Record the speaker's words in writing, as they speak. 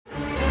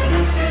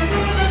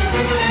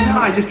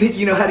I just think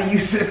you know how to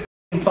use a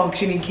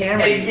functioning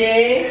camera.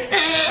 Hey,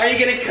 yeah? Are you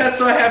gonna cuss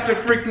so I have to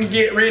freaking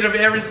get rid of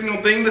every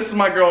single thing? This is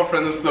my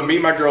girlfriend. This is the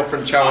Meet My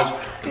Girlfriend challenge.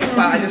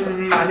 I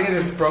think I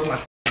just broke my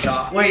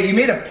jaw. Wait, you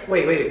made a,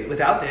 wait,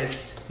 without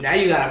this, now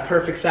you got a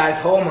perfect size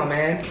hole, my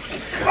man.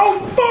 Oh,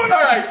 fuck!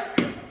 Alright.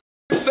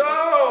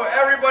 So,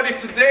 everybody,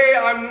 today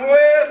I'm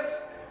with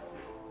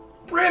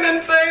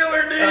Brennen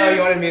Taylor, dude. Oh,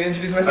 you wanted me to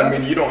introduce myself? I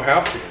mean, you don't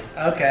have to.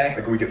 Okay.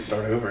 Like, we could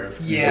start over if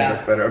you Yeah. think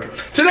that's better. Okay.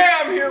 Today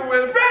I'm here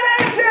with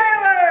Brennen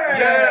Taylor!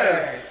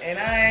 Yes! And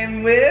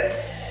I'm with...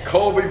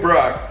 Colby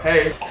Brock.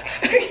 Hey.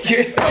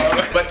 You're so...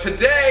 But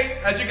today,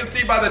 as you can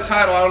see by the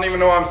title, I don't even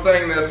know why I'm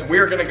saying this,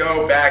 we're gonna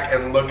go back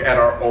and look at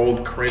our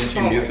old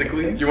cringy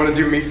musically. Do you wanna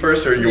do me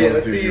first or you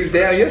wanna do you first?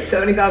 Damn, you have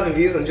 70,000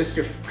 views on just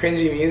your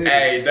cringy music.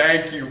 Hey,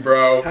 thank you,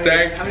 bro. How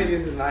many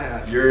views does mine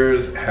have?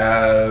 Yours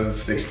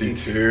has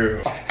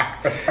 62.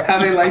 How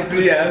many likes do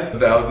you have?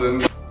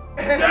 1,000.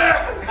 I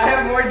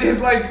have more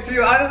dislikes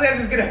too. Honestly, I'm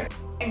just gonna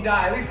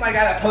die. At least my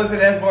guy that posted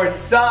has more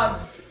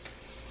subs.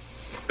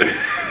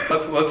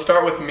 Let's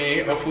start with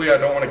me. Hopefully I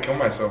don't want to kill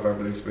myself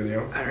after this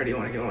video. I already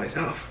want to kill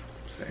myself.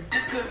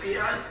 This could be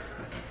us.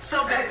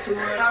 So back to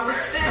what I was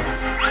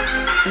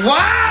saying.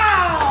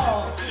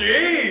 Wow!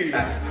 Jeez!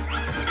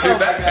 Dude,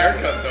 that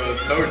haircut though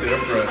is so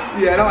different.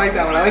 Yeah, I don't like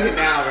that one. I like it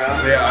now, bro.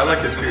 Yeah, I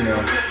like it too now.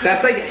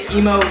 That's like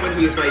emo when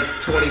he's like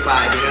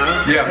 25, you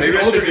know? Yeah, maybe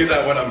I should do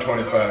that when I'm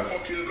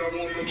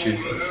 25.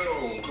 Jesus.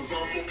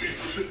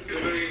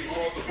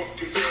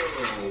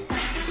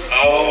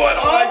 Oh, I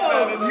don't like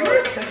that. You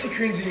are such a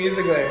cringy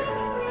music layer.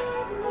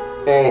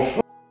 Oh,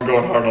 I'm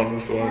going hard on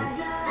this one.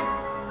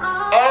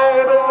 Oh,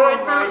 I don't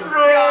like this,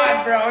 bro.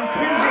 God, bro, I'm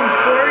cringing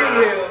for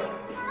you.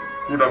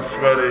 Dude, I'm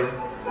sweating.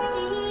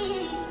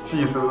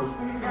 Jesus.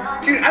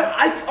 Dude, I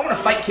want to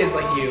fight kids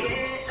like you.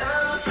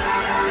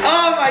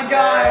 Oh my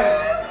god.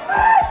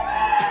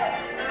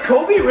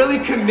 Colby really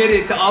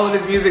committed to all of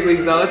his music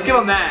leagues though. Let's give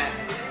him that.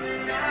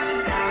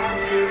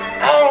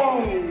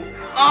 Oh!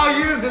 Oh,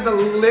 you did the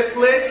lip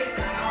lick.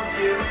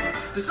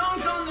 The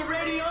songs on the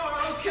radio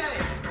are okay.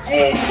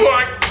 Oh,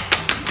 fuck.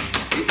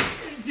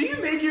 Do you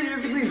make your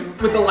music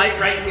leagues with the light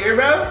right here,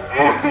 bro?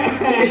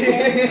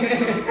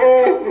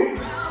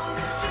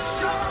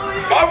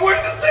 I'm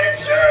wearing the same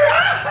shirt!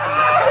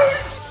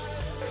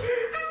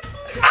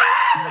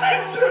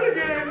 Same shirt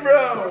again,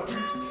 bro!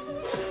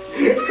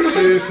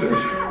 Jesus.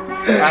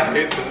 I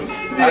hate this.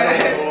 I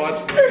don't want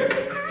to watch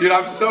this. Dude,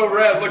 I'm so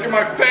red. Look at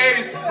my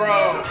face,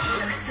 bro.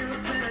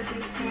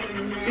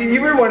 See,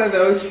 you were one of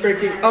those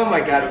freaking... Oh my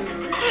god.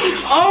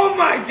 Oh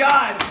my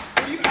god!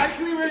 Are you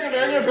actually wearing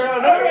American Apparel?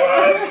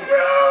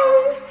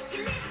 Bro!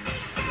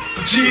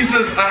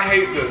 Jesus, I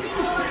hate this.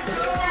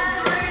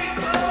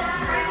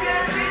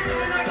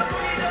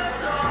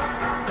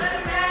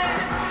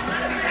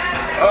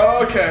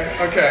 Oh, okay.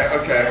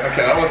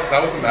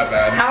 That wasn't that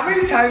bad. How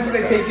many times did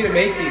they take you to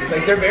make these?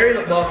 Like, they're very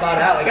well thought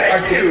out. Like,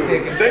 Thank you.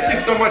 artistic and Thank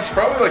you so much.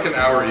 Probably like an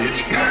hour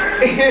each.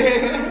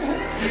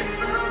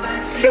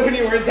 So when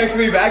you weren't texting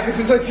me back, this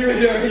is what you were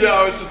doing? Yeah,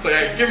 I was just like,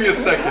 hey, give me a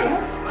second.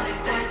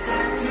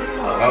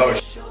 Oh,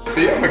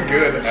 see, I'm a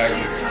good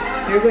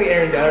actor. You look like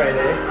Aaron Dell right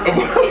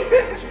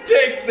there.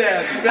 Take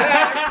that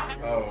back.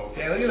 Oh.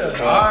 Hey, look at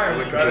those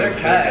arms, bro. They're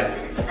cut.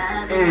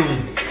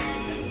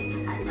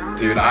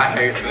 Dude, I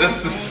hate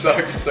this. This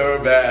sucks so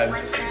bad.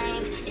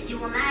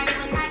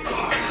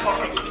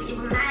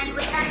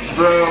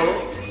 Bro.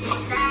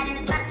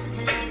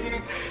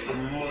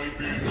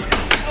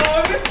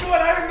 Oh, this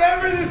one. I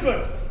remember this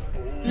one.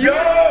 Yo!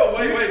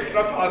 Wait, can I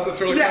pause this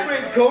really quick? Yeah,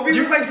 wait, Colby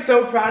was like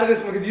so proud of this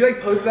one because you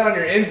like posted that on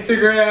your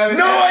Instagram.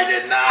 No, I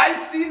did not!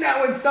 I seen that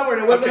one somewhere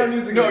and it wasn't on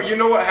Musical.ly. No, you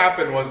know what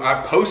happened was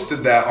I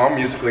posted that on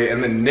Musical.ly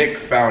and then Nick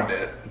found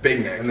it,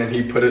 Big Nick, and then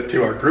he put it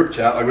to our group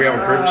chat. Like we have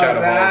a group chat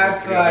of all of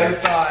us together.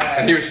 That's why I saw it.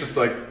 And he was just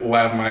like,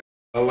 laugh my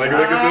like,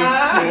 look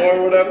at this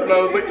or whatever, and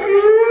I was like,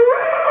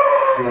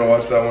 you wanna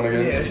watch that one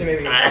again? Yeah, she made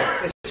me,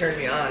 this turned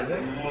me on.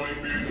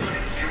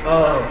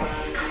 Oh.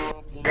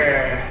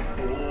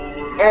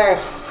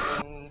 Oh.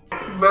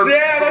 Damn,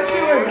 that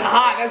shit was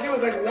hot. That shit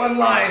was like one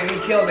line and he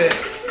killed it.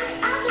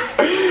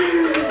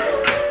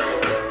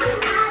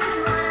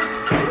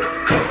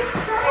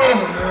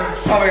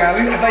 Oh my god, at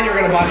least I thought you were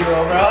gonna body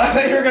roll, bro. I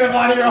thought you were gonna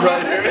body roll.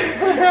 Right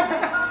here.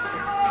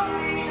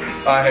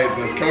 I hate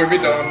this. Can we be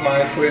done with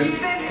mine, please?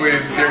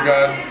 Please, dear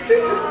God.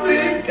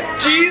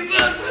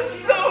 Jesus,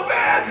 it's so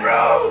bad,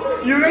 bro.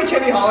 You and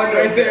Kenny Holland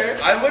right there.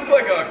 I look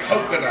like a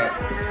coconut.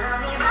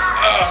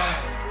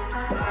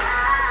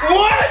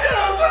 What the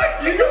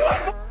fuck? You look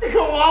like a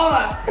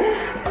koala.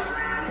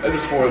 I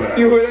just wore that.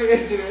 You wore that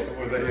yesterday. I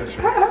wore that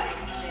yesterday.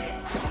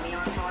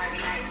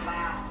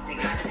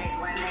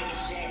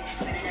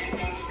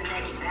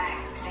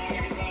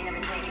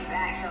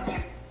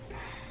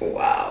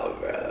 Wow,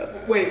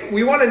 bro. Wait,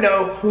 we want to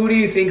know who do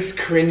you think's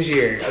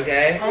cringier,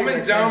 okay?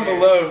 Comment down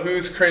below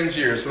who's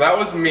cringier. So that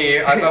was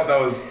me. I thought that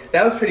was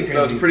pretty cringy.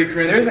 That was pretty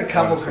cringy. There's a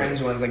couple honestly.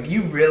 cringe ones. Like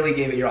you really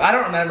gave it your all. I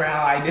don't remember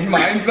how I did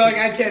mine, so like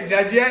I can't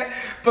judge yet.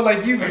 But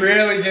like you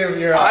really gave it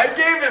your all. I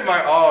gave it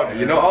my all.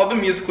 You know, all the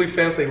Musical.ly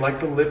fans, they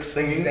like the lip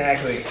singing.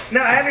 Exactly.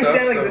 No, I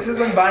understand. Like this is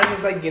when Vine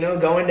was like, you know,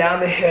 going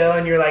down the hill,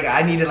 and you're like,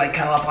 I need to like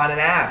come up on an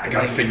app. I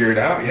gotta like, figure it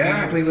out. Yeah.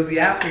 Musical.ly was the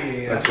app for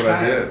you. That's what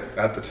I did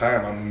at the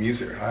time on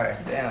music high.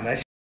 Damn,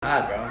 that's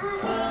hot, bro.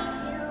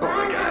 Oh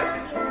my god.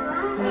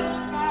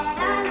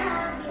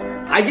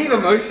 I gave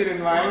emotion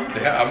in mine.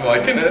 Yeah, I'm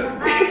liking it.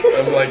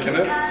 I'm liking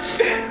it.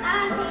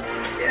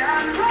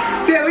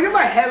 Damn, look at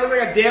my head. Look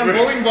like a damn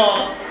bowling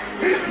ball.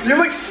 You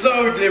look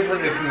so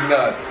different. It's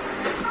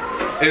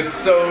nuts. It's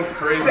so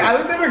crazy. See, I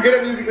was never good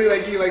at Musical.ly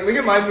like you. Like, look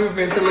at my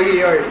movements and look at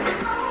yours.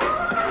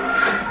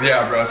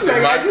 Yeah, bro. See,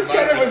 Like, I just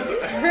mine kind of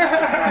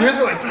was. Yours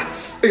were like, look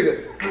at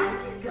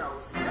this.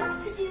 Girls love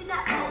to do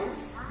that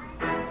pose.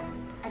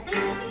 And they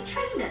need new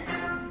trainers.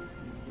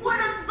 What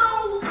are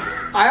those?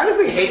 I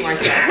honestly hate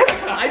myself.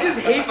 I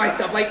just hate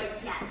myself. Like, I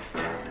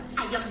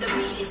am the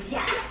biggest,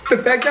 yeah. the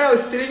fact that I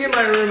was sitting in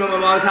my room at my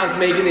mom's house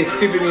making these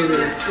stupid music.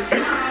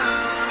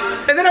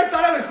 And then I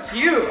thought I was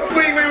cute.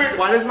 Wait.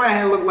 Why does my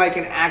head look like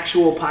an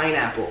actual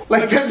pineapple?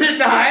 Like, does it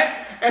not?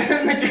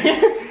 And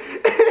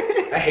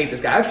then I hate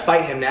this guy. I'd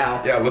fight him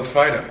now. Yeah, let's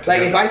fight him.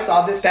 Like, if I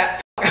saw this fat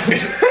I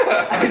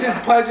could just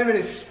punch him in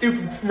his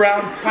stupid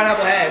round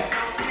pineapple head.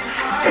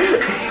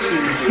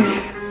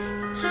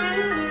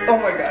 Oh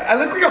my god. I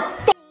look like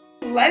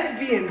a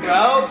lesbian,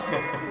 bro.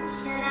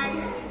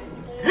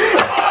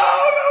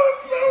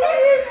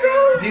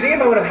 Do you think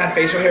if I would have had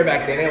facial hair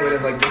back then, it would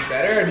have like looked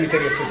better, or do you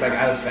think it's just like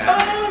I was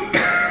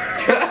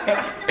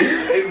fat?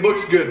 It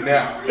looks good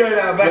now.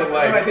 No, but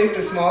like, my face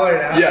is smaller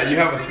now. Yeah, you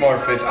have a smaller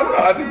face. I don't know.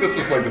 I think this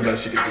was like the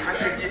best you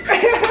could do.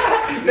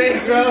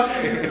 Thanks, bro.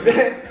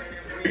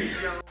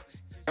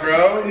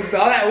 Bro, You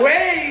saw that?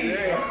 Wait.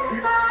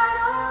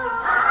 yeah.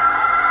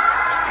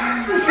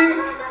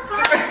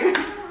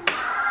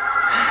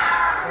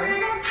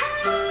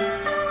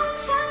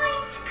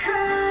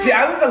 See,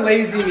 I was a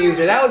lazy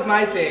muser. That was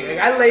my thing. Like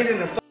I laid in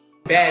the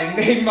bed and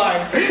made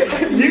mine.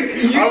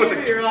 You I was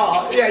did a- your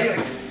all. Yeah, you're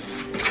like.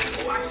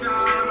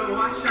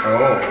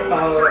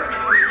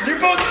 Oh. You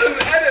both did an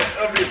edit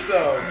of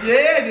yourself.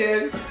 Yeah, I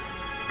did.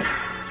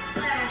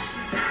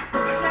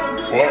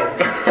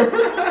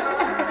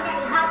 Whoa.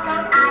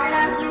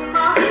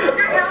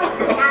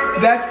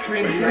 That's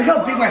cringy. Look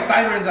how big my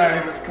sideburns are.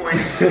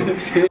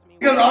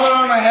 It goes all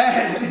around my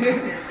head.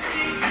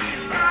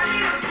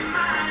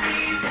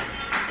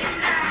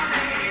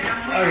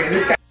 Okay,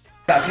 this guy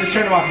stops. Just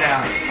turn him off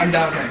now. I'm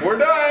done with him. We're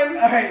done.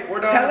 Alright,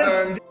 We're done. tell We're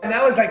us. done. And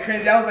that was like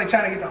cringy. I was like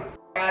trying to get the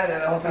out of there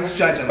the whole time. Just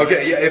judge him.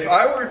 Okay, yeah. If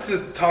I were to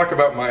talk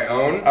about my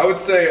own, I would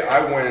say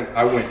I went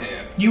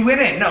in. You win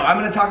it. No, I'm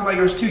gonna talk about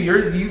yours too.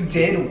 You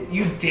did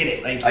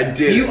it. Like I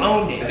did. You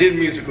owned it. I did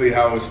Musically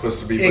how it was supposed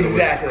to be, but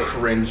Exactly. it was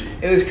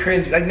cringy. It was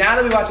cringy. Like now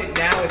that we watch it,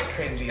 now it's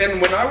cringy. And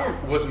when I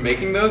was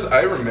making those,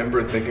 I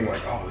remember thinking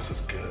like, oh, this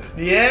is good.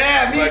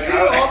 Yeah, me Like, too.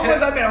 All the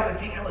ones I made, I was like,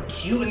 dang, I look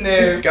cute in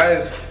there.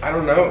 Guys, I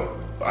don't know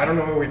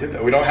why we did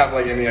that. We don't have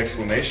like any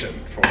explanation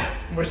for it.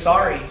 We're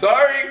sorry.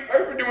 Sorry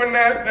for doing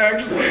that,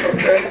 actually.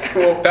 Okay,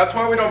 cool. That's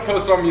why we don't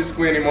post on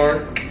Musically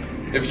anymore,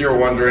 if you're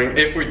wondering.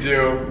 If we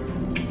do,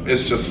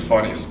 it's just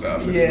funny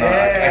stuff. It's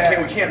Yeah.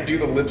 not, we can't do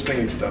the lip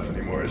singing stuff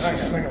anymore. It's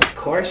just...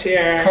 Course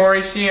here.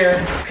 Corey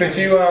Shear, could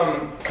you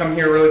come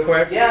here really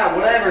quick? Yeah,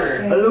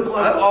 whatever. I look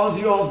like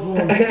Ozzy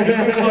Osbourne. You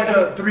look like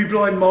a Three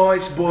Blind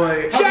Mice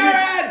boy.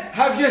 Sharon!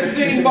 Have you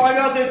seen my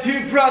other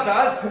two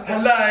brothers?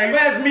 Hello.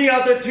 Where's me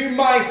other two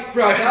mice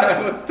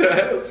brothers? What the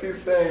hell's he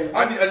saying?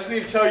 I just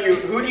need to tell you,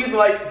 who do you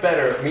like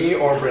better, me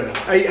or Brennen?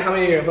 How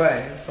many are you gonna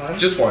play? Son?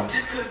 Just one.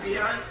 This could be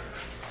us.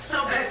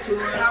 So back to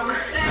what I was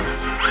saying.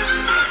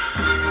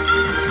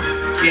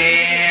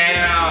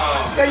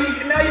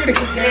 Damn. Now you're gonna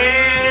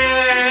continue.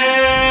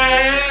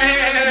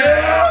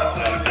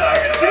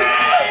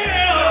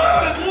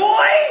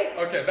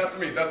 Okay,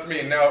 that's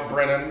me. Now,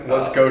 Brennen,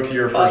 let's go to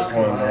your first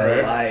one,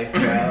 alright? Life,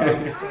 bro.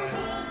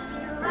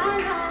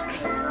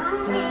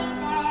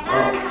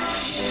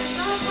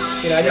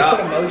 You know, I just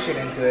put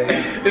emotion into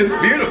it. It's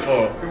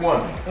beautiful. Who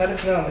won? Let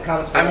us know in the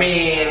comments I below.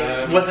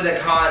 mean, was it a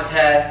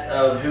contest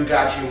of who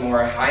got you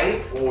more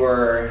hype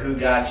or who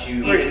got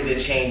you needing to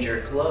change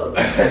your clothes?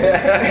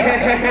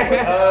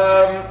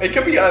 It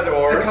could be either a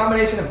or.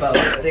 combination of both.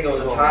 I think it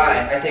was a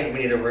tie. I think we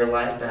need a real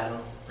life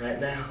battle right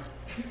now.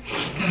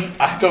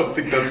 I don't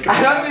think that's gonna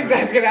I don't think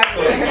that's gonna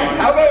happen.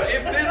 How about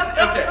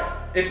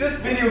if this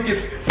video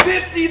gets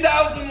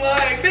 50,000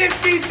 likes,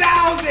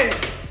 50,000!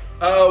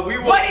 we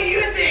will. What do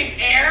you think,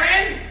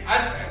 Aaron?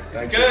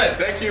 That's good.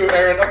 Thank you,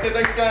 Aaron. Okay,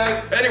 thanks,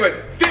 guys.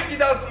 Anyway, 50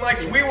 50,000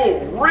 likes, we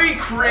will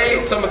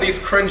recreate some of these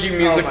cringy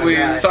musically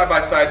gosh. side by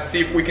side, see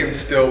if we can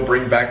still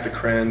bring back the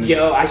cringe.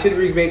 Yo, I should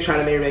try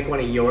to make one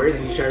of yours,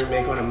 and you should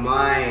make one of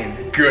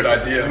mine. Good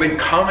idea. Leave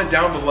comment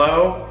down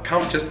below.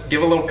 Just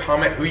give a little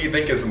comment who you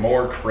think is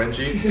more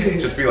cringy.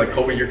 Just be like,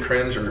 Colby, you're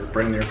cringe, or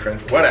Brennen, you're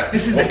cringe. Whatever.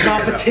 This is the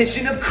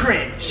competition of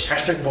cringe.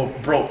 Hashtag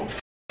bro.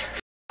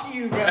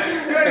 You, bro.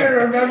 You don't even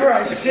remember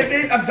our shit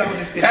names? I'm done with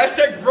this video.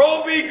 Hashtag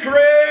bro be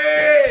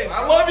cringe.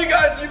 I love you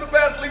guys. You're the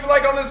best. Leave a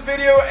like on this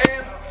video,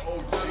 and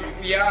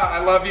yeah, I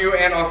love you,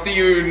 and I'll see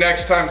you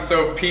next time.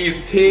 So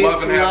peace,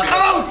 love, and happiness.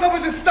 Oh,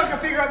 someone just stuck a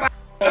finger up my